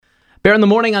Bear in the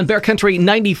Morning on Bear Country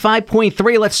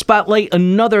 95.3. Let's spotlight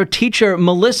another teacher,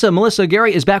 Melissa. Melissa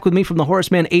Gary is back with me from the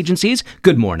Horace Mann Agencies.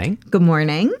 Good morning. Good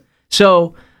morning.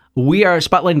 So we are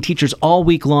spotlighting teachers all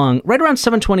week long, right around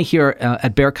 7:20 here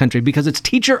at Bear Country, because it's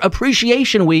Teacher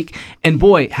Appreciation Week. And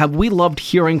boy, have we loved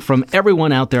hearing from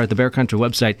everyone out there at the Bear Country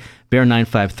website,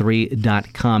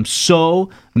 bear953.com.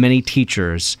 So many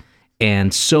teachers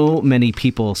and so many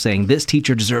people saying this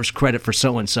teacher deserves credit for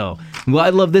so-and-so. Well,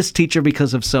 I love this teacher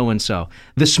because of so-and-so.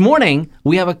 This morning,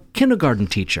 we have a kindergarten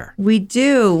teacher. We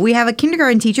do. We have a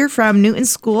kindergarten teacher from Newton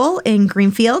School in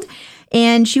Greenfield,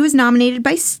 and she was nominated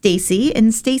by Stacy.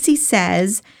 And Stacy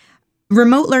says,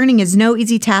 remote learning is no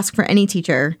easy task for any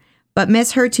teacher, but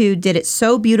Miss Hertu did it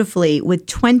so beautifully with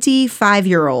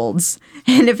 25-year-olds.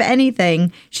 And if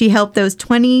anything, she helped those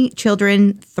 20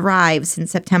 children thrive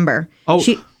since September.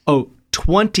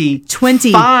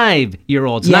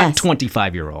 25-year-olds, yes. Not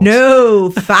 25-year-olds. No,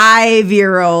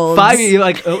 5-year-olds.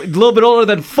 Like a little bit older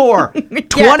than 4.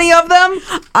 20 of them?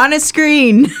 On a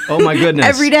screen. Oh, my goodness.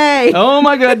 Every day. Oh,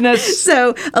 my goodness.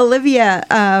 So, Olivia,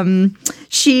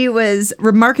 she was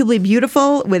remarkably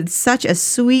beautiful with such a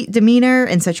sweet demeanor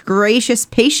and such gracious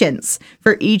patience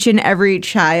for each and every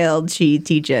child she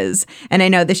teaches. And I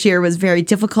know this year was very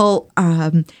difficult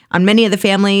on many of the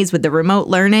families with the remote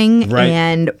learning, right.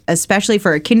 And especially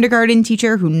for a kindergarten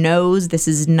teacher who knows this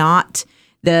is not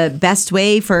the best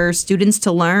way for students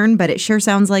to learn, but it sure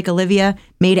sounds like Olivia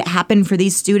made it happen for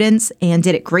these students and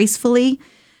did it gracefully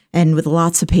and with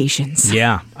lots of patience.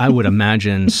 Yeah, I would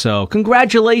imagine so.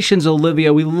 Congratulations,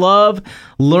 Olivia. We love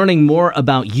learning more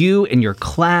about you and your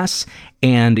class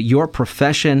and your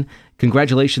profession.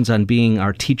 Congratulations on being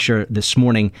our teacher this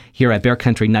morning here at Bear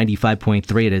Country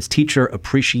 95.3. It is Teacher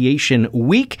Appreciation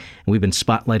Week, and we've been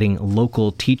spotlighting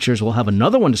local teachers. We'll have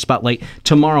another one to spotlight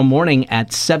tomorrow morning at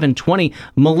 7:20.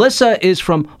 Melissa is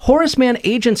from Horace Mann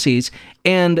Agencies,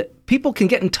 and people can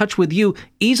get in touch with you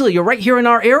easily. You're right here in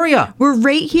our area. We're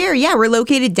right here. Yeah, we're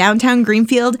located downtown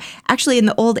Greenfield, actually in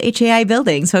the old HAI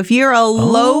building. So if you're a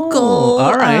local,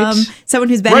 all right. Someone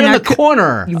who's been right in on the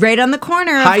corner. Right on the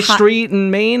corner of High Street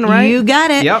and Main, right? You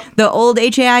got it. Yep. The old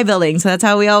HAI building. So that's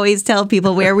how we always tell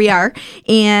people where we are.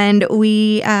 And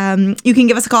you can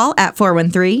give us a call at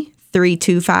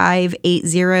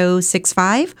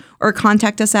 413-325-8065 or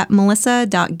contact us at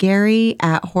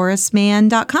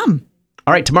melissa.gary@horacemann.com.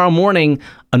 All right, tomorrow morning,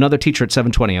 another teacher at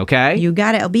 7:20, okay? You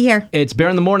got it. I'll be here. It's Bear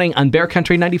in the Morning on Bear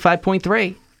Country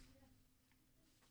 95.3.